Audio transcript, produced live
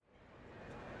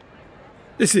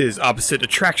This is Opposite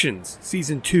Attractions,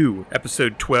 Season 2,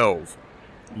 Episode 12.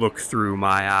 Look Through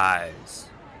My Eyes.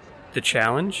 The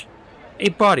challenge? A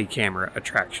body camera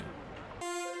attraction.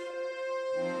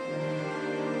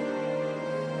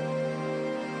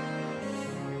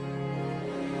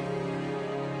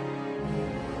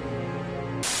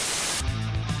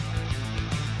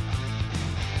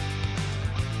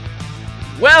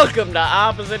 Welcome to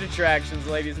Opposite Attractions,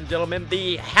 ladies and gentlemen,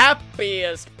 the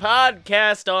happiest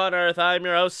podcast on earth. I'm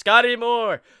your host, Scotty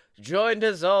Moore, joined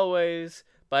as always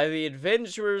by the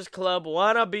Adventurers Club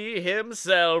wannabe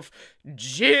himself,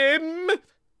 Jim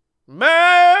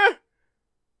Murphy.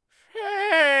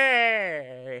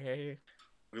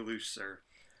 Galoosh, sir.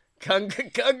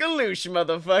 Kungaloosh,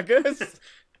 motherfuckers.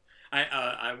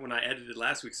 I when I edited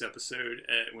last week's episode,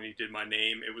 when he did my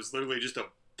name, it was literally just a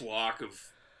block of...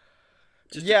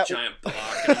 Just a giant block,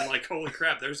 and I'm like, holy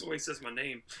crap, there's the way he says my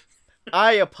name.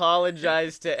 I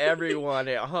apologize to everyone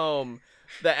at home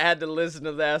that had to listen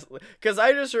to that, because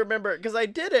I just remember, because I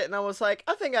did it, and I was like,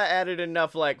 I think I added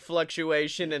enough, like,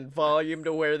 fluctuation and volume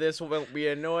to where this won't be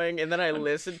annoying, and then I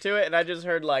listened to it, and I just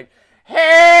heard, like,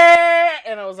 hey,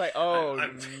 and I was like, oh,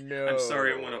 no. I'm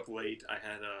sorry I went up late. I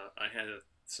had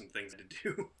some things to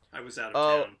do. I was out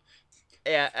of town.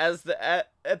 Yeah,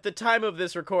 at the time of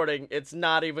this recording, it's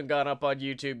not even gone up on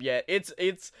YouTube yet.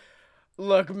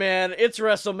 Look, man, it's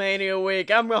WrestleMania week.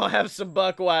 I'm gonna have some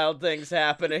buck wild things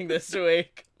happening this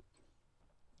week.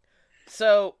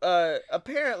 So,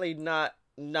 apparently not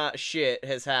shit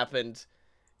has happened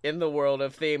in the world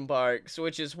of theme parks,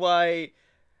 which is why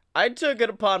I took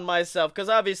it upon myself, because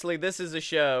obviously this is a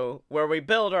show where we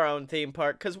build our own theme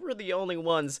park, because we're the only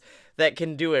ones that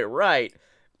can do it right.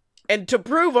 And to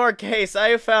prove our case, I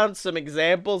have found some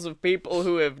examples of people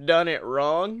who have done it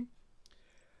wrong.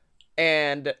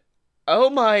 And, oh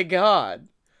my god.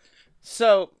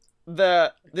 So,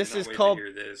 this is called...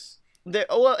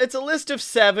 Well, it's a list of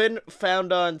 7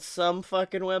 found on some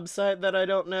fucking website that I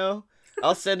don't know.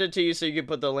 I'll send it to you so you can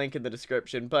put the link in the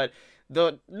description. But,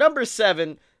 the number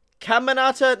 7,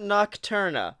 Caminata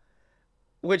Nocturna.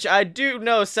 Which I do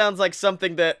know sounds like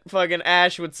something that fucking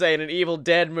Ash would say in an Evil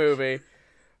Dead movie.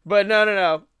 But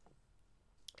no.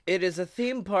 It is a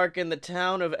theme park in the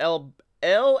town of El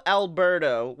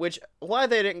Alberto, which, why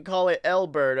they didn't call it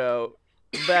Alberto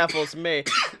baffles me.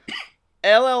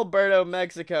 El Alberto,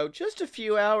 Mexico, just a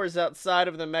few hours outside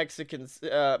of the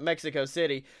Mexico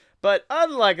City. But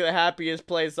unlike the happiest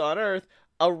place on earth,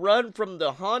 a run from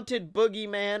the haunted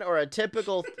boogeyman or a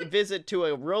typical visit to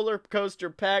a roller coaster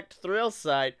packed thrill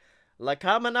site, La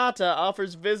Caminata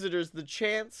offers visitors the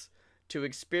chance to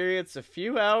experience a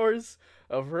few hours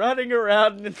of running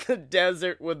around in the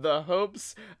desert with the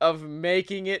hopes of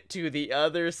making it to the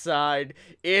other side.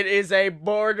 It is a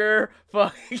border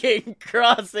fucking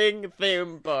crossing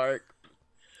theme park.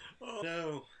 Oh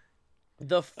no.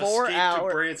 The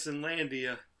 4-hour... Escape to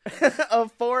Bransonlandia. A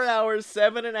 4-hour,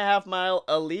 7.5 mile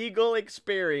illegal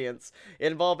experience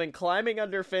involving climbing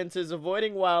under fences,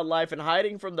 avoiding wildlife, and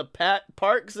hiding from the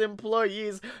park's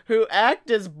employees who act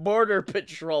as border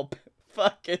patrol.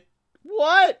 Fucking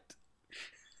what?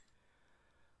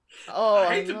 Oh,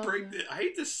 I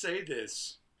hate to say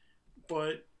this,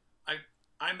 but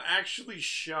I'm actually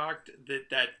shocked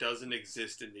that doesn't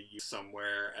exist in the U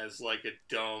somewhere as like a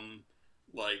dumb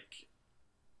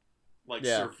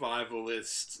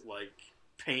survivalist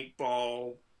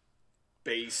paintball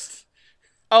based.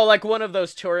 Oh, like one of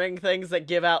those touring things that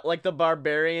give out, like, the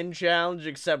Barbarian Challenge,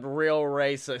 except real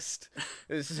racist.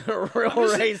 This is a real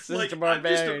racist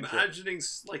Barbarian. I'm just imagining,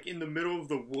 in the middle of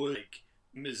the wood,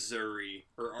 Missouri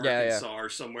or Arkansas or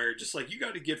somewhere, just you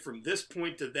got to get from this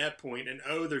point to that point, and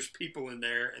there's people in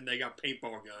there, and they got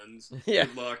paintball guns. Yeah.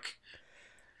 Good luck.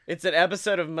 It's an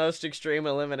episode of Most Extreme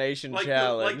Elimination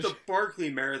Challenge. Like the Barkley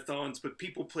marathons, but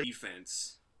people play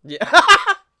defense. Yeah.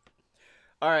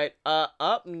 All right,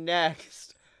 up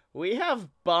next... we have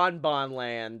Bon Bon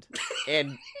Land,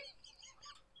 and...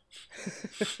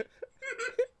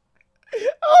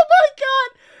 oh my god!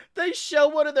 They show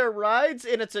one of their rides,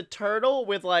 and it's a turtle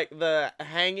with, the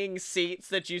hanging seats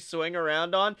that you swing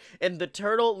around on, and the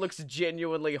turtle looks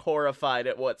genuinely horrified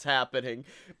at what's happening.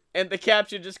 And the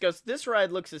caption just goes, "This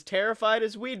ride looks as terrified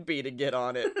as we'd be to get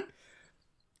on it."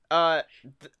 A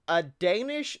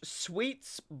Danish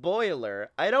sweets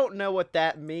boiler. I don't know what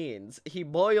that means. He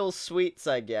boils sweets,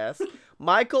 I guess.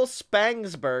 Michael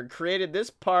Spangsberg created this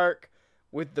park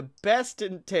with the best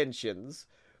intentions,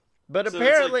 but so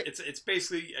apparently it's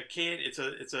basically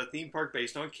it's a theme park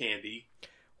based on candy.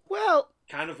 Well,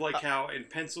 kind of like how in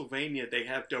Pennsylvania they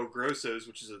have Del Grosso's,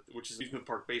 which is an amusement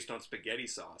park based on spaghetti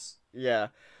sauce. Yeah.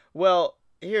 Well,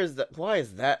 why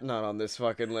is that not on this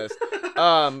fucking list?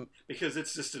 Because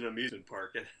it's just an amusement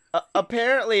park.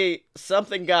 Apparently,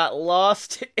 something got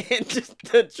lost in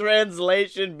the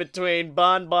translation between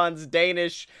Bon Bon's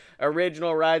Danish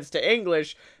original rides to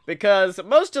English, because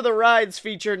most of the rides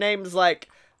feature names like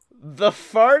the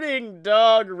Farting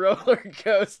Dog Roller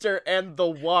Coaster and the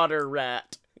Water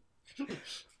Rat.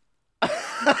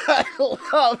 I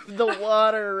love the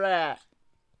Water Rat.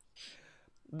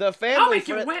 The family I'll make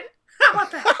it wet. How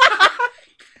about that?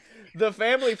 The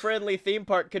family-friendly theme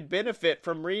park could benefit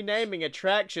from renaming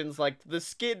attractions like the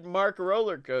Skid Mark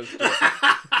roller coaster.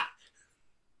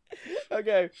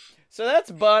 Okay, so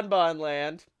that's Bon Bon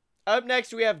Land. Up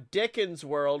next, we have Dickens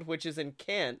World, which is in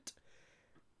Kent.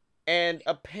 And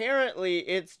apparently,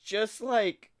 it's just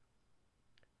like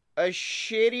a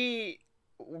shitty,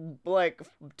 like,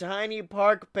 tiny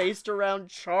park based around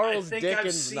Charles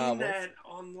Dickens novels. I've seen that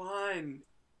online.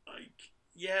 Like,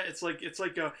 yeah, it's like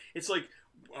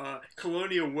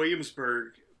Colonial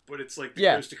Williamsburg, but it's like the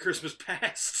Ghost of Christmas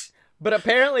Past. But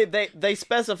apparently they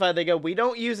specify, they go, we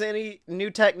don't use any new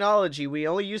technology, we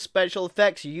only use special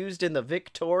effects used in the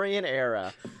Victorian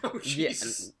era. Oh,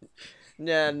 Jesus.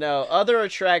 Yeah. No. Other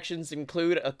attractions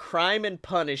include a crime and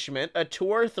punishment, a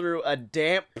tour through a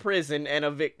damp prison, and a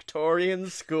Victorian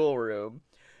schoolroom.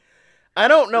 I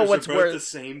don't know what's worse. The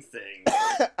same thing.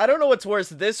 I don't know what's worse,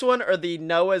 this one or the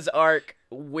Noah's Ark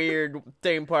weird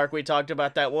theme park we talked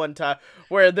about that one time,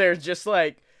 where there's just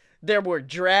like, there were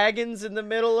dragons in the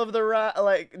middle of the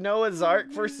like Noah's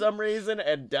Ark for some reason,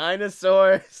 and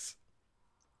dinosaurs.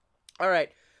 All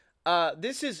right,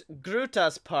 this is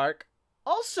Grūtas Park,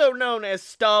 also known as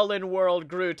Stalin World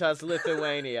Grūtas,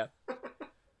 Lithuania.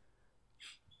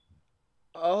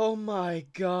 Oh my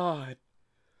god.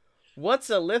 What's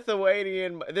a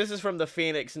Lithuanian... This is from the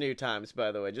Phoenix New Times,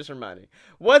 by the way, just reminding.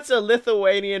 What's a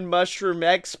Lithuanian mushroom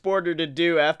exporter to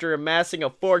do after amassing a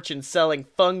fortune selling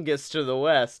fungus to the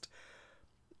West?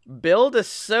 Build a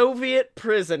Soviet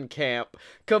prison camp,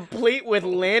 complete with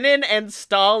Lenin and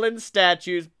Stalin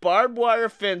statues, barbed wire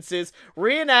fences,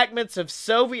 reenactments of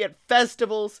Soviet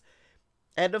festivals,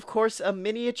 and, of course, a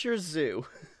miniature zoo.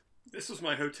 This was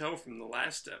my hotel from the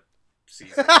last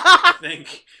season, I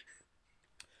think.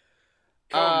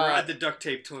 Comrade the duct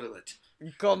tape toilet.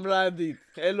 Comrade.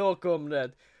 Hello,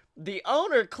 comrade. The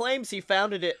owner claims he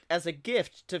founded it as a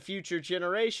gift to future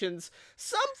generations.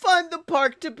 Some find the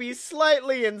park to be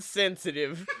slightly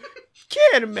insensitive.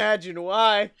 Can't imagine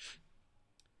why.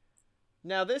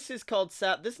 Now this is called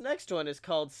this next one is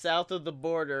called South of the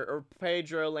Border, or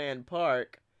Pedro Land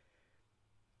Park.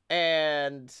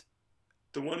 And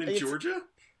the one in Georgia?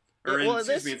 Or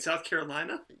in South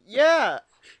Carolina? Yeah.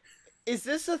 Is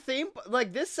this a theme?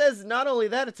 Like, this says not only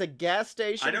that, it's a gas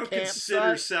station. I don't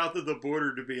consider South of the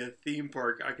Border to be a theme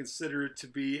park. I consider it to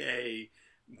be a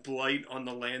blight on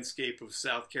the landscape of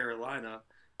South Carolina.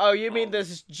 Oh, you mean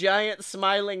this giant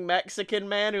smiling Mexican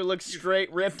man who looks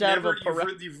straight ripped out of a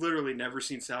parade? You've literally never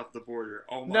seen South of the Border.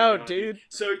 Oh my God. No, dude.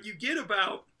 So you get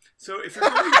about... So if you're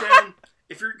going down...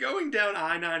 If you're going down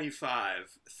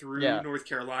I-95 through North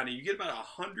Carolina, you get about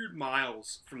 100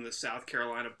 miles from the South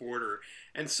Carolina border,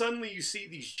 and suddenly you see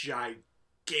these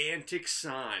gigantic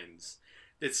signs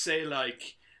that say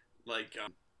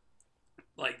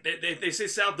they say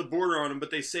South of the Border on them,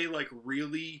 but they say like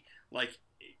really like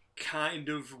kind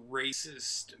of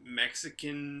racist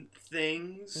Mexican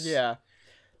things. Yeah.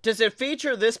 Does it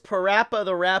feature this Parappa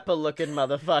the Rappa looking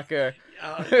motherfucker?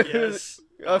 Yes.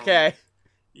 Okay.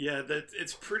 Yeah,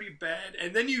 it's pretty bad.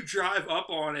 And then you drive up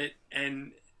on it,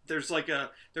 and there's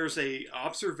a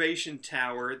observation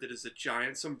tower that is a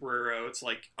giant sombrero. It's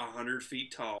like 100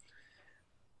 feet tall.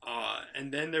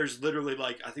 And then there's literally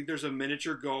I think there's a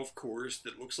miniature golf course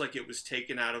that looks like it was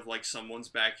taken out of like someone's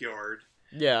backyard.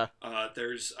 Yeah.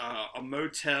 There's a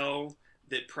motel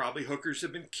that probably hookers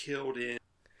have been killed in.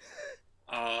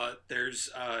 There's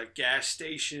a gas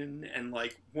station and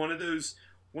like one of those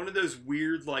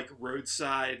weird like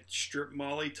roadside strip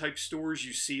molly type stores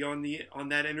you see on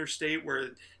that interstate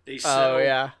where they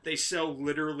sell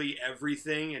literally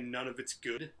everything and none of it's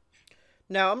good.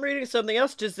 Now I'm reading something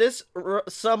else. Does this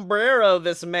sombrero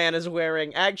this man is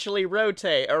wearing actually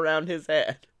rotate around his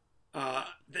head?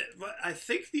 I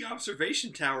think the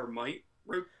observation tower might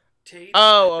rotate.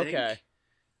 Oh, okay.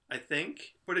 I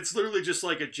think, but it's literally just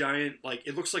like a giant, like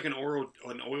it looks like an oil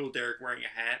derrick wearing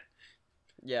a hat.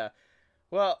 Yeah.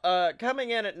 Well, coming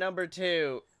in at number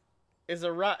 2 is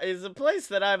a place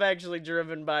that I've actually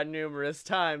driven by numerous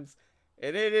times,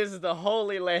 and it is the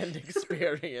Holy Land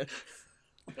Experience.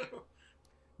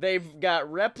 They've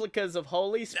got replicas of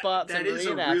holy spots and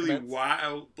reenactments. That is a really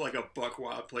wild, like a buck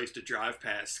wild place to drive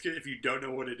past if you don't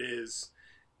know what it is.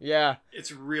 Yeah.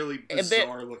 It's really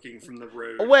bizarre looking from the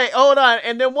road. Wait, hold on.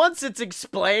 And then once it's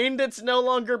explained, it's no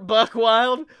longer buck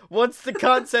wild. What's the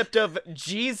concept of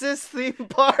Jesus theme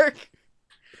park?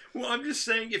 Well, I'm just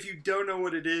saying, if you don't know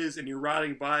what it is and you're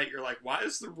riding by it, you're like, why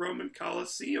is the Roman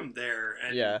Colosseum there?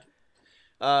 And yeah.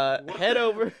 Head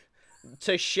over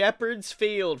to Shepherd's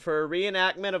Field for a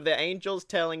reenactment of the angels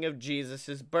telling of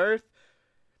Jesus' birth.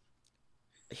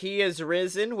 He is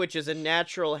risen, which is a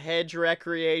natural hedge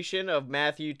recreation of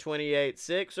Matthew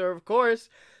 28:6, or of course,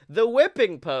 the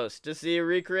whipping post to see a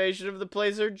recreation of the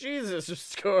place where Jesus was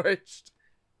scourged.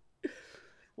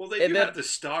 Well, they do have the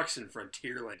stocks in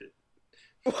Frontierland.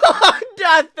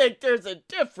 I think there's a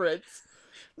difference.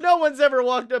 No one's ever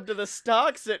walked up to the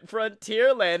stocks at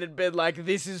Frontierland and been like,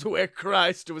 this is where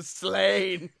Christ was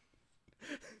slain.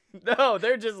 No,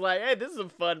 they're just like, hey, this is a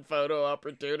fun photo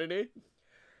opportunity.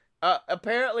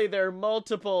 Apparently, there are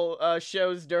multiple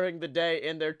shows during the day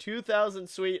in their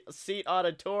 2,000-seat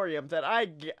auditorium that I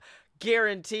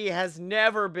guarantee has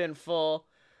never been full,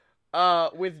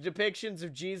 with depictions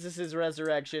of Jesus'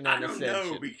 resurrection and ascension. I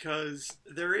don't know, because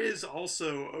there is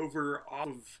also over off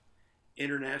of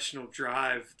International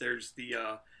Drive, there's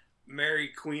the Mary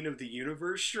Queen of the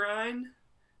Universe shrine.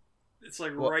 It's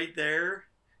like right there.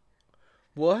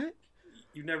 What?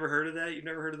 You've never heard of that? You've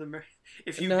never heard of the Mary?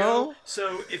 If you go,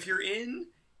 so if you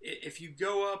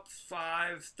go up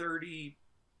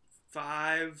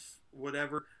 535,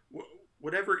 whatever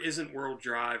isn't World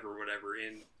Drive or whatever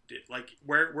in like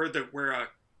where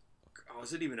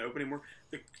is it even open anymore?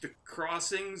 The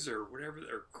crossings or whatever,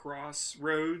 or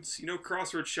Crossroads,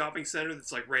 Crossroads Shopping Center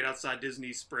that's like right outside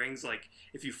Disney Springs, like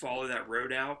if you follow that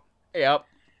road out. Yep.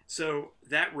 So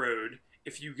that road,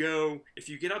 if you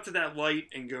get up to that light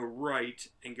and go right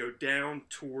and go down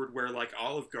toward where like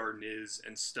Olive Garden is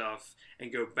and stuff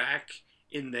and go back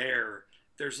in there,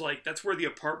 there's like, that's where the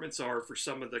apartments are for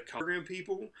some of the program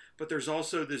people, but there's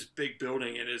also this big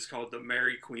building and it's called the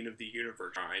Mary Queen of the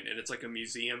Universe Shrine, and it's like a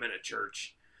museum and a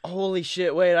church. Holy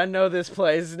shit, wait, I know this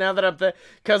place now that I'm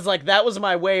because like that was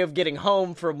my way of getting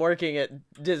home from working at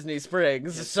Disney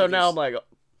Springs. Yeah, so now I'm like,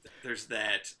 there's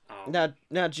that. Now,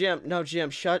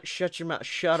 Jim, shut your mouth,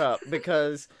 shut up,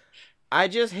 because I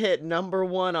just hit number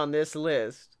 1 on this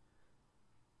list,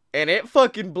 and it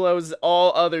fucking blows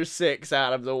all other 6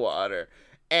 out of the water,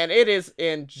 and it is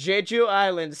in Jeju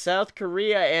Island, South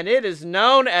Korea, and it is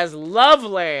known as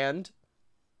Loveland.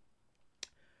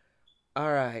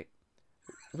 All right,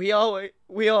 we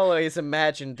always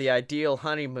imagined the ideal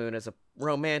honeymoon as a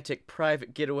romantic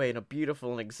private getaway in a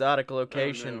beautiful and exotic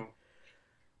location. Oh, no.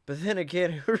 But then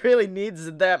again, who really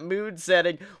needs that mood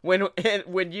setting when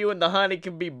you and the honey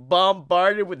can be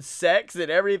bombarded with sex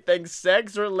and everything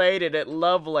sex related at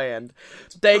Loveland?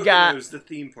 They got the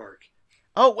theme park.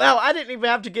 Oh wow, I didn't even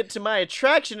have to get to my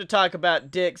attraction to talk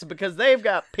about dicks, because they've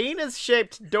got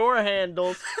penis-shaped door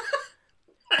handles,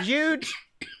 huge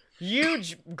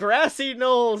grassy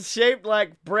knolls shaped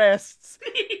like breasts,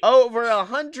 over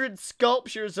 100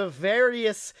 sculptures of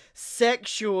various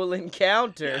sexual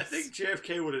encounters. Yeah, I think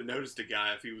JFK would have noticed a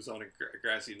guy if he was on a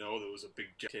grassy knoll that was a big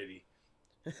titty.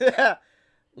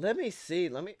 Let me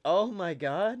see. Oh my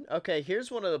god. Okay,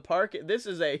 here's one of the park. This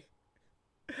is a.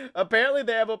 Apparently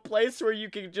they have a place where you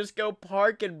can just go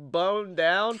park and bone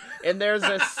down, and there's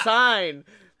a sign.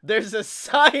 There's a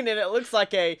sign, and it looks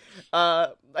like a,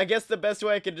 I guess the best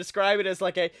way I could describe it is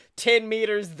like a 10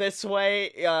 meters this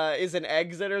way is an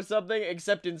exit or something,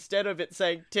 except instead of it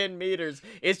saying 10 meters,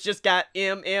 it's just got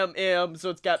M,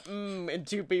 so it's got and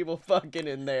 2 people fucking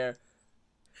in there.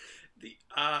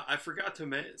 I forgot to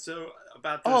mention, so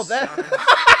about this sign.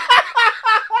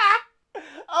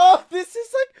 Oh,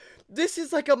 this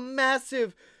is like a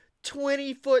massive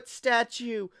 20-foot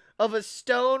statue of a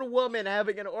stone woman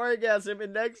having an orgasm,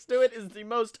 and next to it is the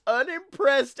most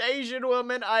unimpressed Asian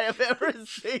woman I have ever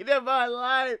seen in my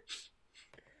life.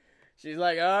 She's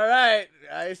like, all right,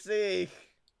 I see.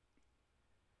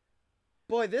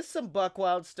 Boy, this is some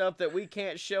buckwild stuff that we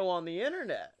can't show on the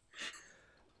internet.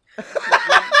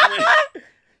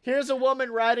 Here's a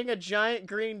woman riding a giant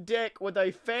green dick with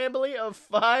a family of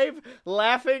 5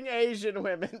 laughing Asian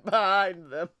women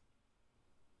behind them.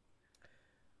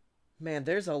 Man,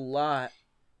 there's a lot.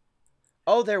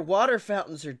 Oh, their water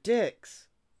fountains are dicks.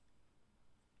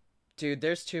 Dude,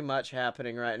 there's too much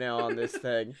happening right now on this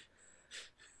thing.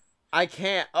 I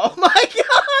can't. Oh my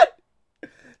god!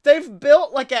 They've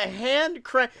built like a hand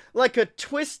crank, like a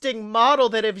twisting model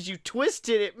that if you twist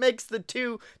it, it makes the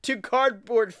two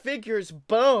cardboard figures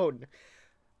bone.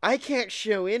 I can't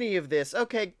show any of this.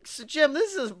 Okay, so Jim,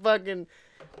 this is a fucking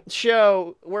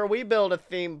show where we build a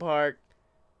theme park.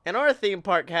 And our theme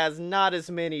park has not as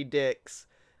many dicks.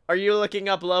 Are you looking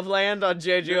up Loveland on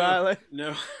Jeju Island?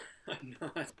 No, I'm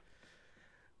not.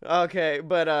 Okay,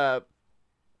 but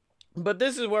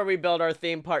this is where we build our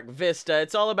theme park Vista.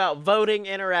 It's all about voting,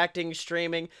 interacting,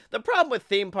 streaming. The problem with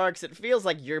theme parks, it feels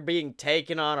like you're being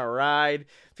taken on a ride.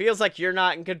 Feels like you're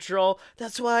not in control.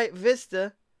 That's why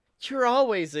Vista, you're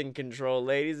always in control,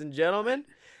 ladies and gentlemen.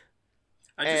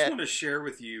 I just want to share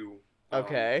with you.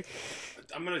 Okay.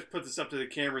 I'm going to put this up to the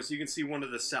camera so you can see one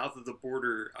of the south of the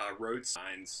border road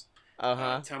signs.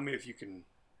 Uh-huh. Tell me if you can.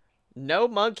 No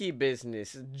monkey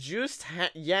business. Juiced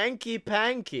Yankee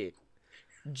Panky.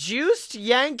 Juiced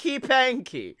Yankee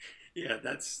Panky. Yeah,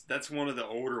 that's one of the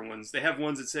older ones. They have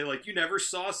ones that say like you never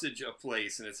sausage a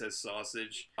place, and it says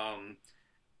sausage.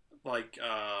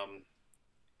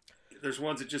 There's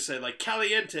ones that just say like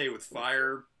caliente with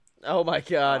fire. Oh my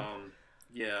god.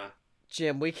 Yeah.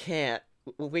 Jim, we can't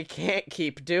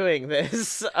keep doing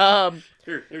this.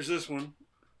 Here's this one.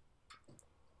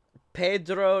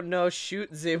 Pedro no shoot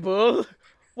the bull.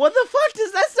 What the fuck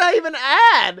does that's not even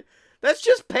ad? That's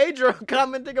just Pedro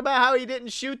commenting about how he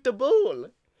didn't shoot the bull.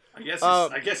 I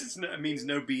guess it means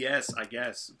no BS. I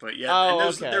guess, but yeah,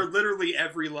 and they're literally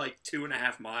every like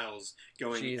 2.5 miles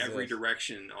going every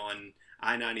direction on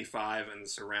I-95 and the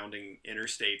surrounding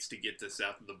interstates to get to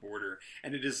south of the border,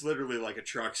 and it is literally like a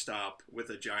truck stop with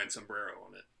a giant sombrero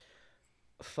on it.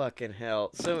 Fucking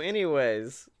hell. So,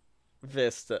 anyways,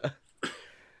 Vista.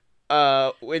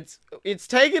 It's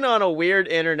taken on a weird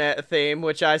internet theme,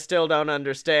 which I still don't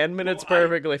understand, but it's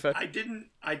perfectly fine.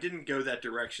 I didn't go that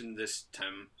direction this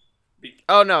time.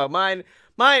 Oh no, mine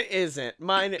isn't.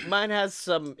 Mine has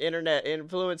some internet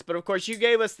influence, but of course you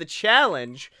gave us the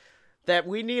challenge that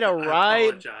we need a ride. I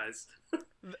apologize.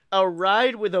 A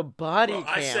ride with a body cam on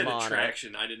it. I said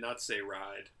attraction. I did not say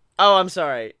ride. Oh, I'm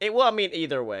sorry. I mean,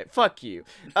 either way. Fuck you.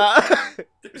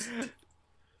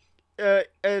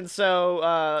 And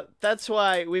so, that's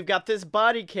why we've got this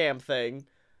body cam thing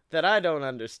that I don't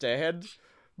understand.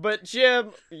 But,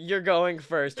 Jim, you're going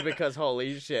first because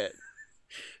holy shit.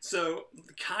 So,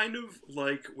 kind of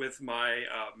like with my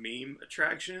meme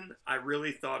attraction, I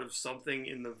really thought of something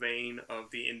in the vein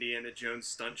of the Indiana Jones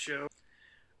stunt show,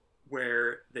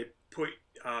 where they put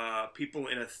people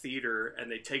in a theater and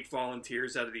they take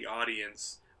volunteers out of the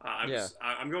audience.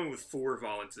 I'm going with 4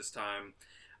 volunteers this time.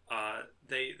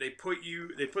 They put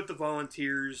the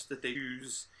volunteers that they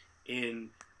choose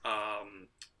in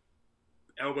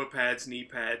elbow pads, knee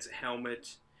pads,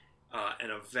 helmet,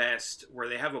 and a vest, where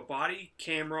they have a body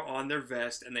camera on their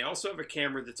vest, and they also have a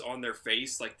camera that's on their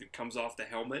face, like that comes off the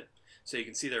helmet, so you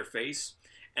can see their face.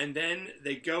 And then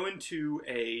they go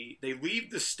they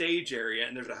leave the stage area,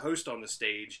 and there's a host on the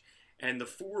stage, and the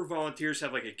 4 volunteers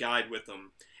have like a guide with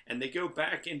them. And they go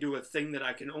back into a thing that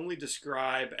I can only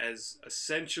describe as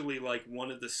essentially like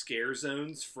one of the scare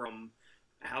zones from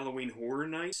Halloween Horror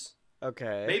Nights.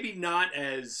 Okay. Maybe not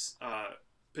as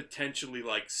potentially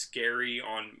like scary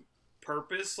on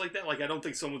purpose like that. Like I don't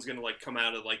think someone's gonna like come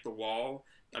out of like the wall.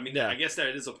 I mean, I guess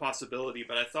that is a possibility,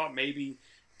 but I thought maybe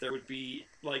there would be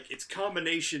like it's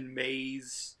combination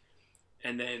maze,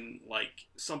 and then like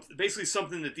basically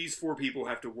something that these 4 people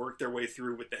have to work their way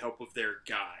through with the help of their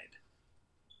guide.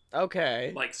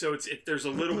 Okay. Like, so there's a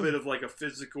little bit of like a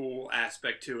physical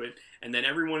aspect to it, and then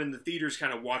everyone in the theater's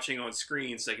kind of watching on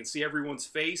screen, so they can see everyone's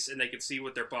face and they can see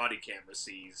what their body camera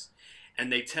sees. And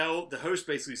the host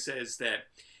basically says that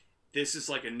this is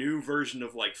like a new version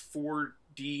of like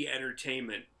 4D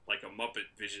entertainment, like a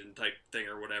Muppet Vision type thing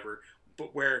or whatever,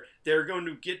 but where they're going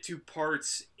to get to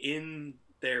parts in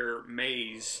their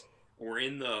maze or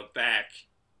in the back,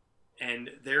 and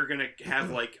they're going to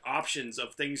have like options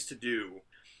of things to do.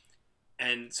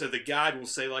 And so the guide will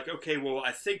say like, okay, well,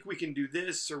 I think we can do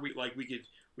this, or we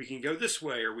can go this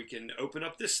way, or we can open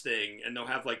up this thing, and they'll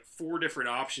have like 4 different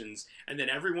options, and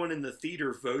then everyone in the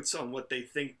theater votes on what they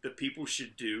think the people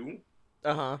should do.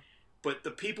 Uh-huh. But the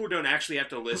people don't actually have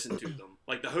to listen to them.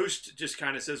 Like the host just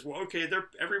kind of says, well, okay,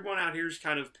 everyone out here is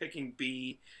kind of picking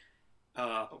B,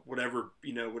 whatever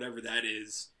that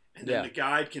is, and then the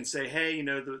guide can say, hey,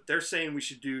 they're saying we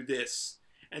should do this.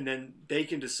 And then they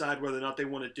can decide whether or not they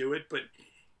want to do it, but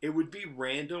it would be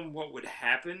random what would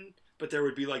happen, but there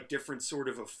would be like different sort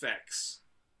of effects.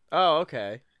 Oh,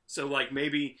 okay. So like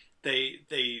maybe they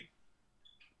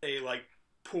like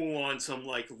pull on some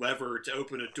like lever to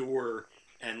open a door,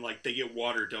 and like they get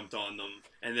water dumped on them,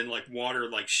 and then like water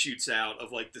like shoots out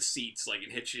of like the seats, like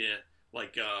and hits you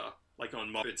like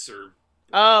on Muppets or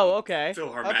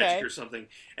PhilharMagic or something.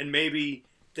 And maybe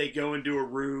they go into a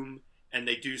room and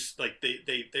they do like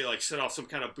they like set off some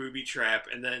kind of booby trap,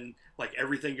 and then like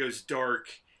everything goes dark,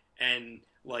 and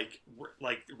like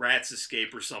rats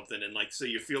escape or something, and like so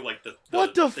you feel like the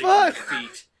What the thing on your fuck?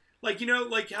 feet, like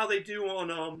like how they do on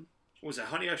what was it,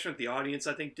 Honey I Shrunk the Audience?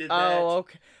 I think did that. Oh,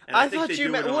 okay. And I think thought they you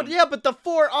do meant it well, on, yeah, but the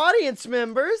 4 audience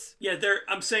members. yeah.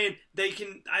 I'm saying they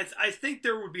can. I think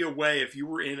there would be a way if you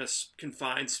were in a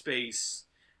confined space,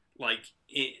 like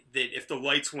that if the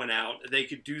lights went out, they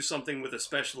could do something with a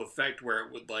special effect where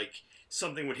it would like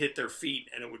something would hit their feet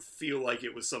and it would feel like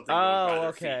it was something going by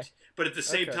their feet. But at the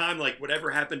same time, like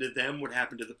whatever happened to them would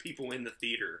happen to the people in the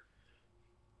theater.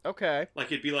 Okay.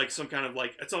 Like it'd be like some kind of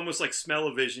like it's almost like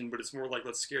smell-o-vision, but it's more like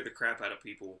let's scare the crap out of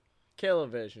people.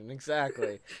 Kill-o-vision,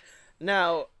 exactly.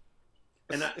 Now,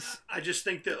 and I just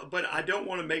think that, but I don't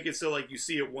want to make it so like you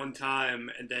see it one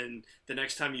time and then the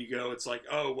next time you go, it's like,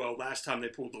 oh well, last time they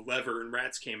pulled the lever and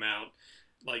rats came out.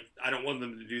 Like I don't want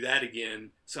them to do that again,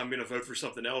 so I'm gonna vote for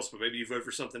something else. But maybe you vote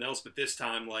for something else, but this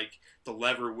time like the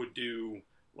lever would do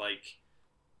like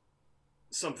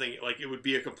something like it would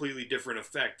be a completely different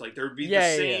effect. Like there would be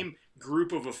the same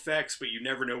group of effects, but you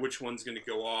never know which one's gonna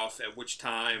go off at which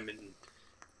time and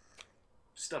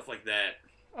stuff like that.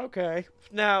 Okay.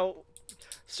 Now,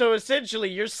 so essentially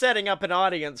you're setting up an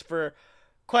audience for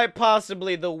quite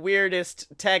possibly the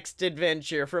weirdest text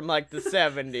adventure from like the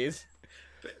 70s.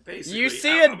 Basically, you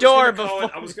see a door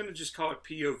before. I was gonna just call it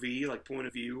POV, like point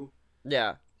of view.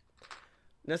 Yeah.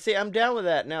 Now, see, I'm down with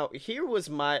that. Now, here was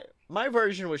my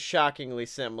version was shockingly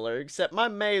similar, except my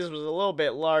maze was a little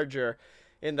bit larger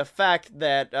in the fact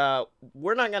that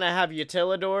we're not gonna have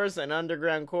utilidors and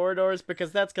underground corridors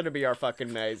because that's gonna be our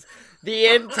fucking maze. The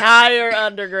entire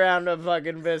underground of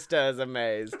fucking Vista is a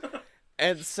maze,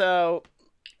 and so,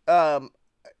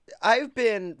 I've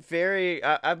been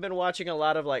watching a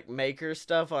lot of like maker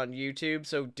stuff on YouTube,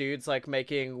 so dudes like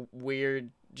making weird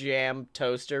jam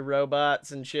toaster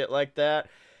robots and shit like that.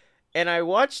 And I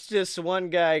watched this one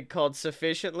guy called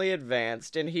Sufficiently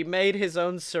Advanced, and he made his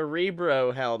own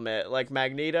Cerebro helmet like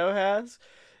Magneto has,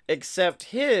 except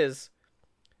his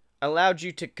allowed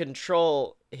you to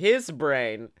control his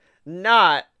brain,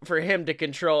 not for him to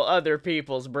control other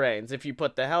people's brains if you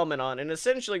put the helmet on. And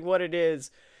essentially what it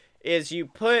is you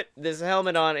put this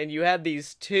helmet on and you had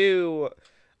these 2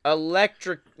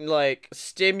 electric like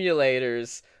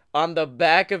stimulators on the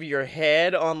back of your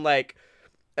head on like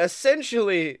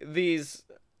essentially these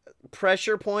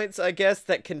pressure points, I guess,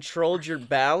 that controlled your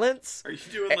balance. Are you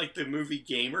doing like the movie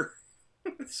Gamer?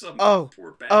 Some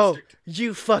poor bastard. Oh,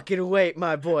 you fucking wait,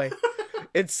 my boy.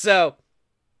 It's so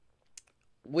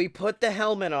we put the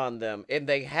helmet on them, and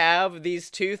they have these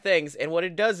 2 things, and what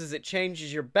it does is it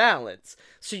changes your balance.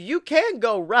 So you can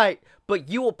go right, but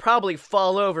you will probably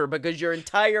fall over because your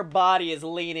entire body is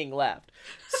leaning left.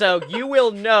 So you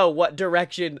will know what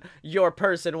direction your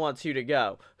person wants you to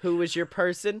go. Who is your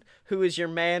person? Who is your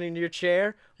man in your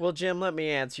chair? Well, Jim, let me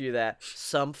answer you that.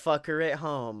 Some fucker at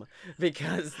home.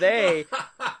 Because they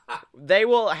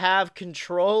will have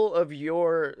control of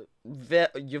your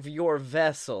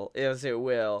vessel, as it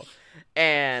will,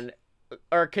 and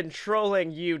are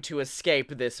controlling you to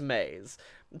escape this maze.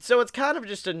 So it's kind of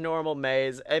just a normal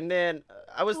maze. And then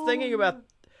I was thinking about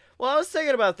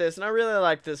this, and I really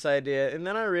liked this idea, and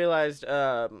then I realized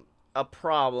a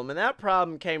problem, and that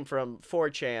problem came from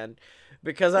 4chan,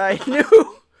 because I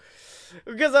knew,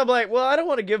 because I'm like, well, I don't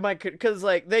want to give because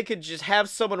like they could just have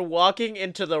someone walking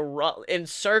into in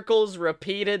circles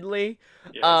repeatedly.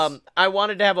 Yes. I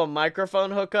wanted to have a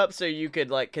microphone hookup so you could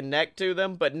like connect to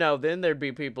them, but no, then there'd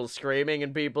be people screaming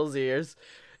in people's ears.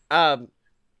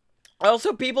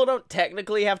 Also, people don't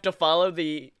technically have to follow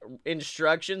the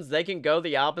instructions. They can go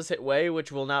the opposite way,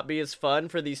 which will not be as fun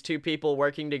for these 2 people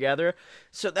working together.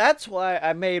 So that's why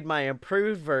I made my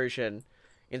improved version,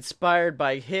 inspired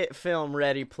by hit film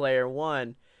Ready Player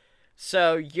One.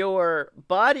 So your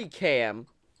body cam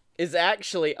is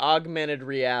actually augmented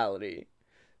reality.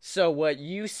 So what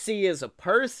you see as a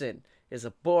person is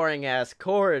a boring-ass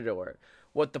corridor.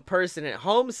 What the person at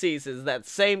home sees is that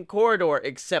same corridor,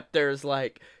 except there's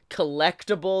like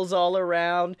collectibles all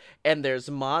around and there's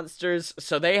monsters,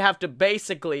 so they have to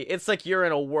basically, it's like you're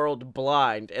in a world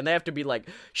blind and they have to be like,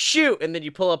 shoot, and then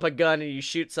you pull up a gun and you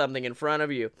shoot something in front of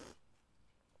you,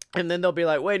 and then they'll be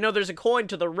like, wait, no, there's a coin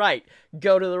to the right,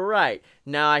 go to the right.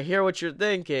 Now I hear what you're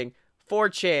thinking.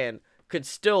 4chan could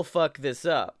still fuck this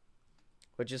up,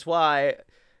 which is why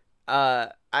I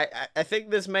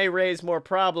think this may raise more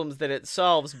problems than it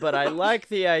solves, but I like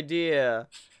the idea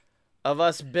of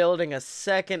us building a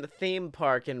second theme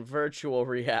park in virtual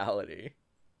reality.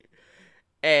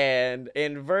 And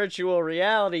in virtual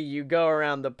reality, you go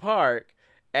around the park,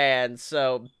 And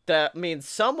so that means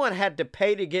someone had to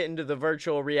pay to get into the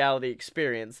virtual reality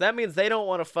experience. That means they don't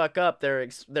want to fuck up their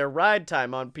ride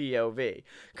time on POV.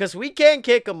 Because we can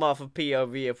kick them off of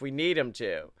POV if we need them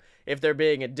to, if they're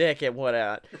being a dick and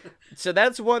whatnot. So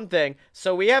that's one thing.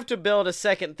 So we have to build a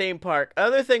second theme park.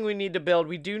 Other thing we need to build,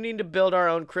 we do need to build our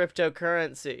own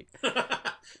cryptocurrency.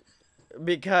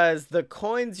 Because the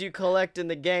coins you collect in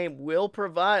the game will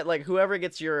provide, like, whoever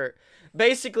gets your...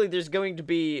 Basically, there's going to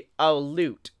be a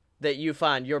loot that you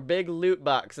find, your big loot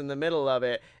box in the middle of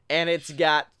it, and it's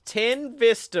got 10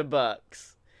 Vista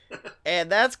Bucks.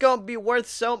 And that's going to be worth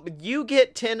so... You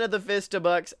get 10 of the Vista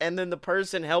Bucks, and then the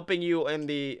person helping you in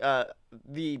the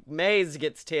maze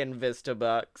gets 10 Vista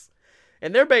Bucks.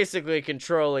 And they're basically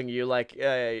controlling you like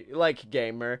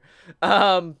Gamer.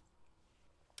 And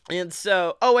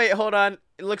so... Oh, wait, hold on.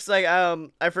 It looks like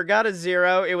I forgot a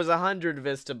zero. It was 100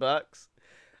 Vista Bucks.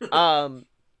 Now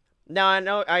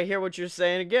I hear what you're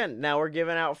saying again. Now we're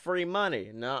giving out free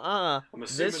money. Nuh-uh. I'm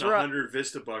assuming 100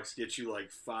 Vista Bucks get you like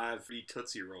 5 free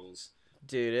Tootsie Rolls.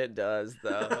 Dude, it does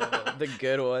though. The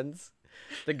good ones.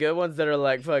 The good ones that are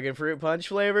like fucking fruit punch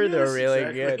flavor, yes, they're really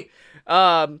exactly.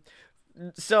 Good.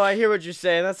 So I hear what you're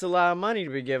saying. That's a lot of money to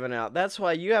be giving out. That's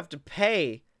why you have to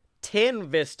pay 10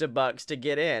 Vista Bucks to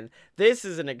get in. This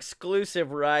is an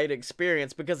exclusive ride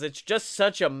experience because it's just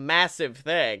such a massive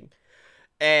thing.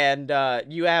 And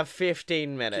you have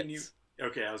 15 minutes.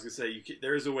 Okay, I was going to say,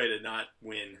 there is a way to not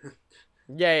win.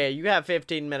 Yeah, you have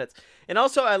 15 minutes. And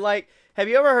also, have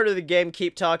you ever heard of the game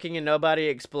Keep Talking and Nobody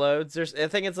Explodes? I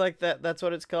think it's like that. That's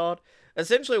what it's called.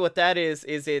 Essentially what that is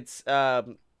it's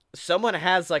someone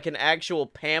has like an actual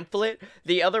pamphlet.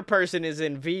 The other person is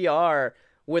in VR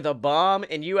with a bomb,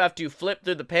 and you have to flip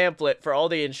through the pamphlet for all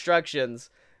the instructions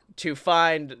to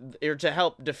find or to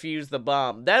help defuse the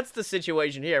bomb. That's the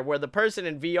situation here, where the person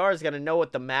in VR is going to know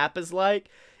what the map is like,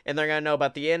 and they're going to know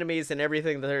about the enemies and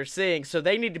everything that they're seeing, so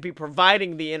they need to be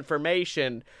providing the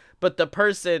information, but the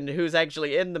person who's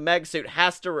actually in the mech suit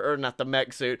has to, or not the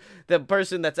mech suit, the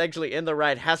person that's actually in the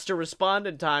ride has to respond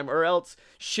in time, or else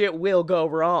shit will go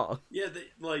wrong. Yeah,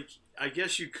 I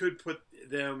guess you could put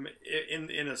them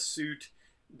in a suit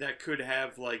that could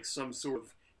have, like, some sort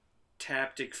of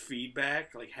haptic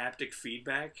feedback.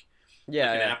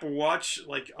 Yeah, like an Apple Watch,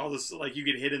 like all this, like you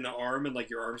get hit in the arm and like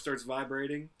your arm starts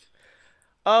vibrating.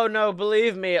 Oh no,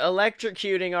 believe me,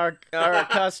 electrocuting our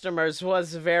customers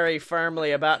was very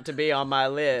firmly about to be on my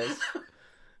list.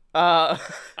 I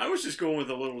was just going with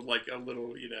a little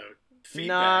feedback.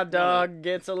 Nah, dog,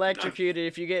 gets electrocuted.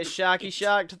 If you get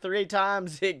shocked 3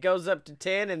 times, it goes up to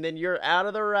 10, and then you're out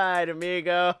of the ride,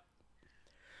 amigo.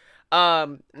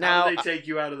 Now, how do they take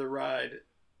you out of the ride?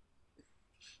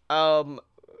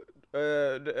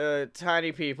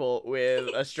 Tiny people with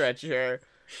a stretcher.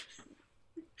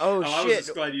 Oh, shit. I was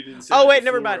just glad you didn't say wait,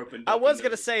 never mind. I was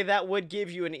going to say that would give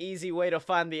you an easy way to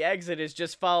find the exit is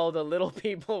just follow the little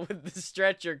people with the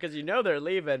stretcher because you know they're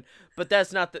leaving. But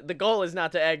that's not the goal is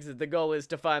not to exit. The goal is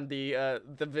to find the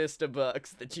Vista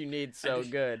Bucks that you need so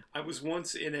good. I was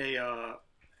once in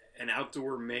an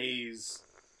outdoor maze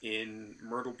in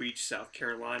Myrtle Beach, South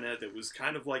Carolina, that was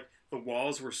kind of like the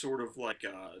walls were sort of like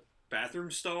a bathroom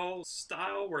stall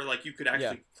style, where like you could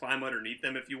actually climb underneath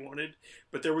them if you wanted.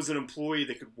 But there was an employee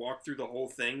that could walk through the whole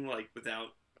thing like without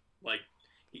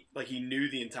he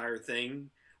knew the entire thing,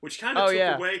 which kind of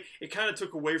away. It kind of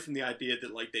took away from the idea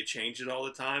that like they change it all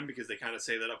the time, because they kind of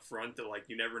say that up front that like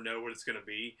you never know what it's gonna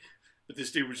be. But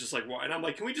this dude was just like, "Why?" And I'm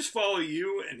like, "Can we just follow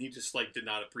you?" And he just like did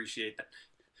not appreciate that.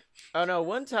 Oh no!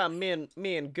 One time,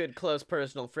 me and good close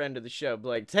personal friend of the show,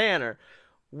 Blake Tanner,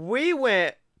 we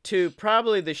went to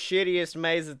probably the shittiest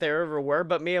maze that there ever were.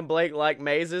 But me and Blake like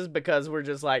mazes because we're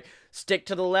just like, stick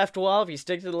to the left wall. If you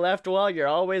stick to the left wall, you're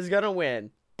always gonna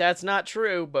win. That's not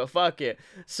true, but fuck it.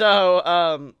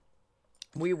 So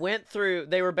we went through.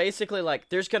 They were basically like,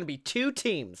 there's gonna be 2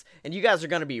 teams, and you guys are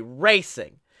gonna be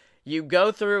racing. You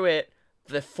go through it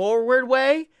the forward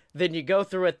way. Then you go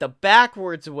through it the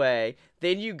backwards way.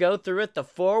 Then you go through it the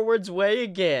forwards way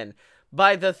again.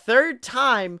 By the 3rd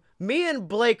time, me and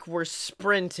Blake were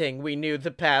sprinting. We knew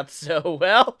the path so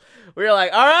well. We were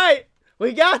like, all right,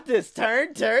 we got this.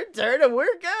 Turn, and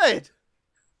we're good.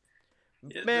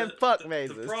 Yeah, man, fuck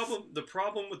mazes. The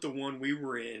problem with the one we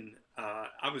were in,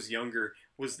 I was younger,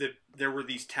 was that there were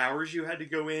these towers you had to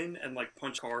go in and like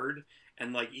punch hard.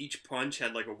 And like each punch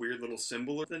had like a weird little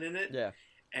symbol in it. Yeah.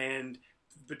 And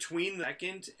between the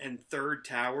 2nd and 3rd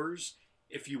towers,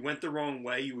 if you went the wrong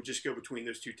way, you would just go between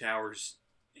those 2 towers.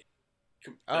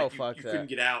 Like, you couldn't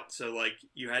get out, so like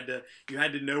you had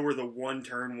to know where the one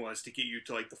turn was to get you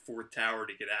to like the 4th tower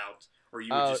to get out, or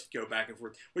you would just go back and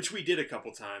forth, which we did a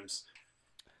couple times.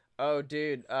 Oh,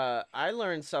 dude, I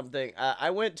learned something. I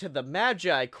went to the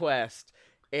Magi Quest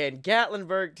in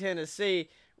Gatlinburg, Tennessee,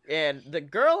 and the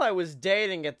girl I was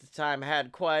dating at the time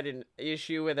had quite an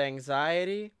issue with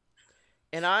anxiety.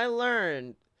 And I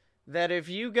learned that if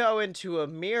you go into a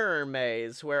mirror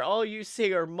maze where all you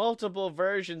see are multiple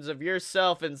versions of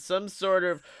yourself in some sort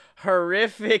of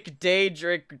horrific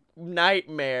Daedric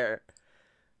nightmare,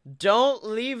 don't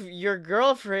leave your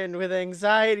girlfriend with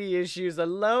anxiety issues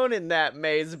alone in that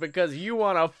maze because you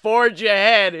want to forge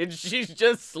ahead and she's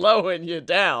just slowing you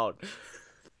down.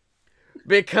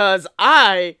 Because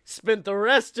I spent the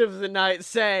rest of the night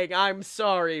saying I'm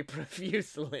sorry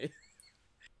profusely.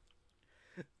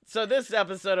 So this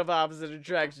episode of Opposite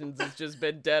Attractions has just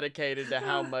been dedicated to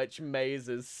how much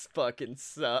mazes fucking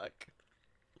suck.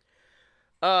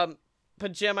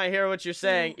 But Jim, I hear what you're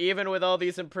saying. Even with all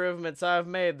these improvements I've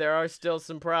made, there are still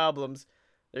some problems.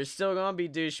 There's still gonna be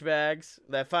douchebags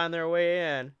that find their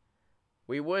way in.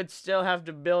 We would still have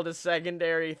to build a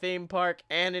secondary theme park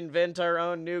and invent our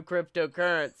own new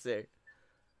cryptocurrency.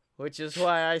 Which is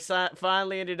why I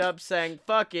finally ended up saying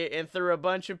fuck it and threw a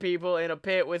bunch of people in a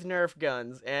pit with Nerf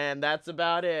guns. And that's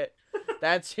about it.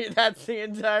 That's the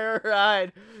entire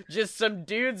ride. Just some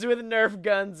dudes with Nerf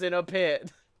guns in a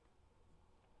pit.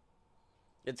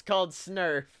 It's called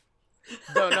Snurf.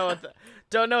 Don't know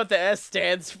what the S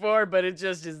stands for, but it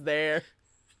just is there.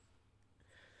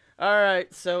 All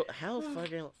right, so how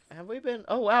fucking have we been?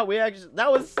 Oh wow,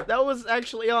 that was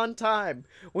actually on time.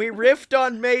 We riffed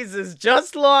on mazes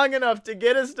just long enough to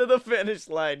get us to the finish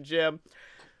line, Jim.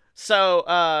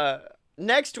 So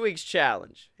next week's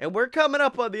challenge, and we're coming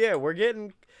up on the air. We're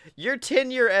getting your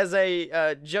tenure as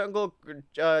a Jungle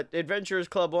Adventurers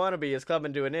Club wannabe is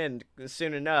coming to an end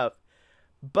soon enough.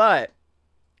 But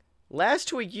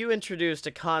last week you introduced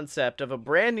a concept of a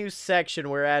brand new section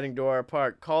we're adding to our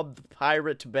park called the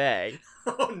Pirate Bay.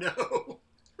 Oh no.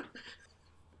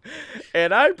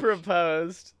 And I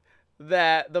proposed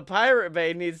that the Pirate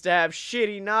Bay needs to have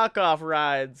shitty knockoff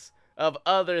rides of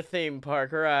other theme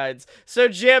park rides. So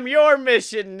Jim, your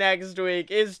mission next week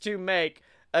is to make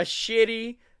a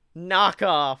shitty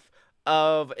knockoff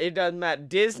of, it doesn't matter,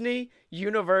 Disney,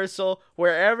 Universal,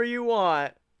 wherever you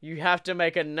want. You have to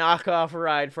make a knockoff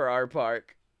ride for our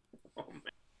park. Oh, man.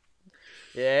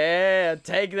 Yeah,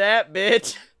 take that,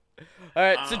 bitch. All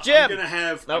right, so Jim,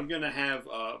 I'm gonna have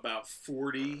about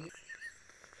 40.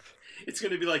 It's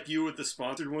gonna be like you with the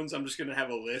sponsored ones. I'm just gonna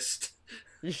have a list.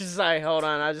 You just like, hold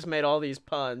on, I just made all these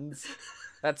puns.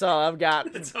 That's all I've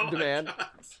got. That's all man. I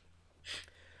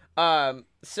got.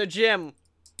 So Jim,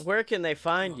 where can they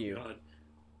find you? God.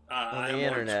 On the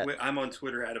internet. I'm on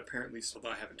Twitter at apparently, although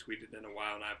I haven't tweeted in a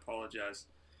while, and I apologize.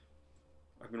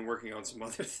 I've been working on some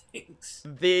other things.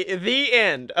 The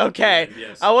end. Okay. The end,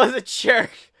 yes. I wasn't sure.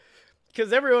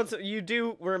 Because you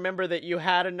do remember that you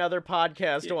had another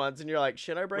podcast once, and you're like,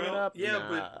 should I bring it up? Yeah, nah.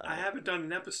 but I haven't done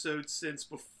an episode since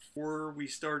before we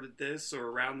started this, or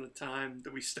around the time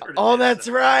that we started. Oh, that's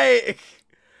right.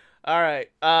 All right,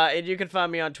 and you can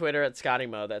find me on Twitter at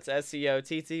ScottyMo. That's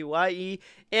SCOTTYEMO.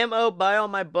 Buy all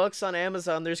my books on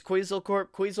Amazon. There's Queasel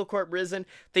Corp Risen.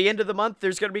 The end of the month,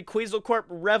 there's going to be Queasel Corp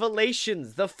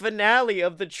Revelations, the finale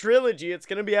of the trilogy. It's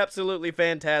going to be absolutely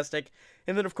fantastic.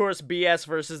 And then, of course, BS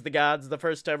versus the Gods, the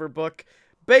first ever book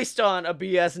based on a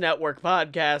BS Network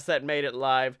podcast that made it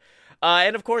live.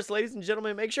 And of course, ladies and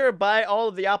gentlemen, make sure to buy all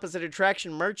of the Opposite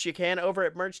Attraction merch you can over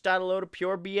at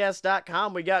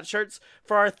merch.alodapurebs.com. We got shirts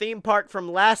for our theme park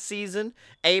from last season,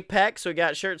 Apex. We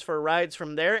got shirts for rides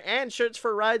from there and shirts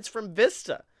for rides from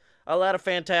Vista. A lot of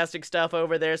fantastic stuff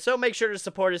over there, so make sure to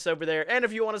support us over there. And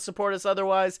if you want to support us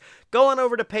otherwise, go on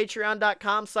over to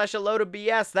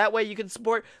patreon.com/aloadofbs. That way you can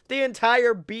support the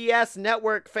entire BS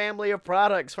Network family of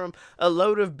products, from A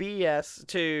Load of BS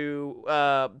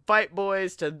to Fight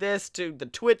Boys to this to the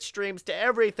Twitch streams to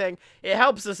everything. It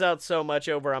helps us out so much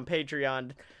over on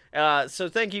Patreon. So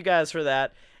thank you guys for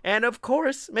that. And of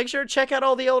course, make sure to check out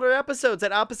all the older episodes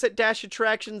at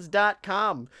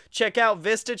opposite-attractions.com. Check out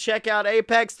Vista, check out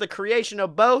Apex, the creation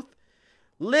of both.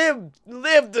 Live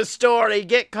the story.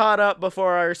 Get caught up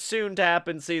before our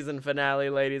soon-to-happen season finale,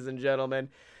 ladies and gentlemen.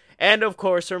 And of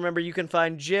course, remember, you can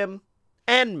find Jim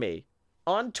and me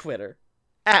on Twitter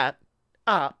at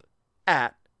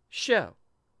OpAtShow.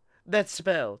 That's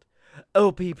spelled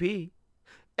OPPATTSHOW.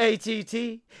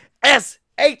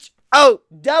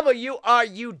 Are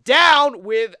you down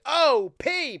with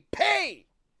OPP?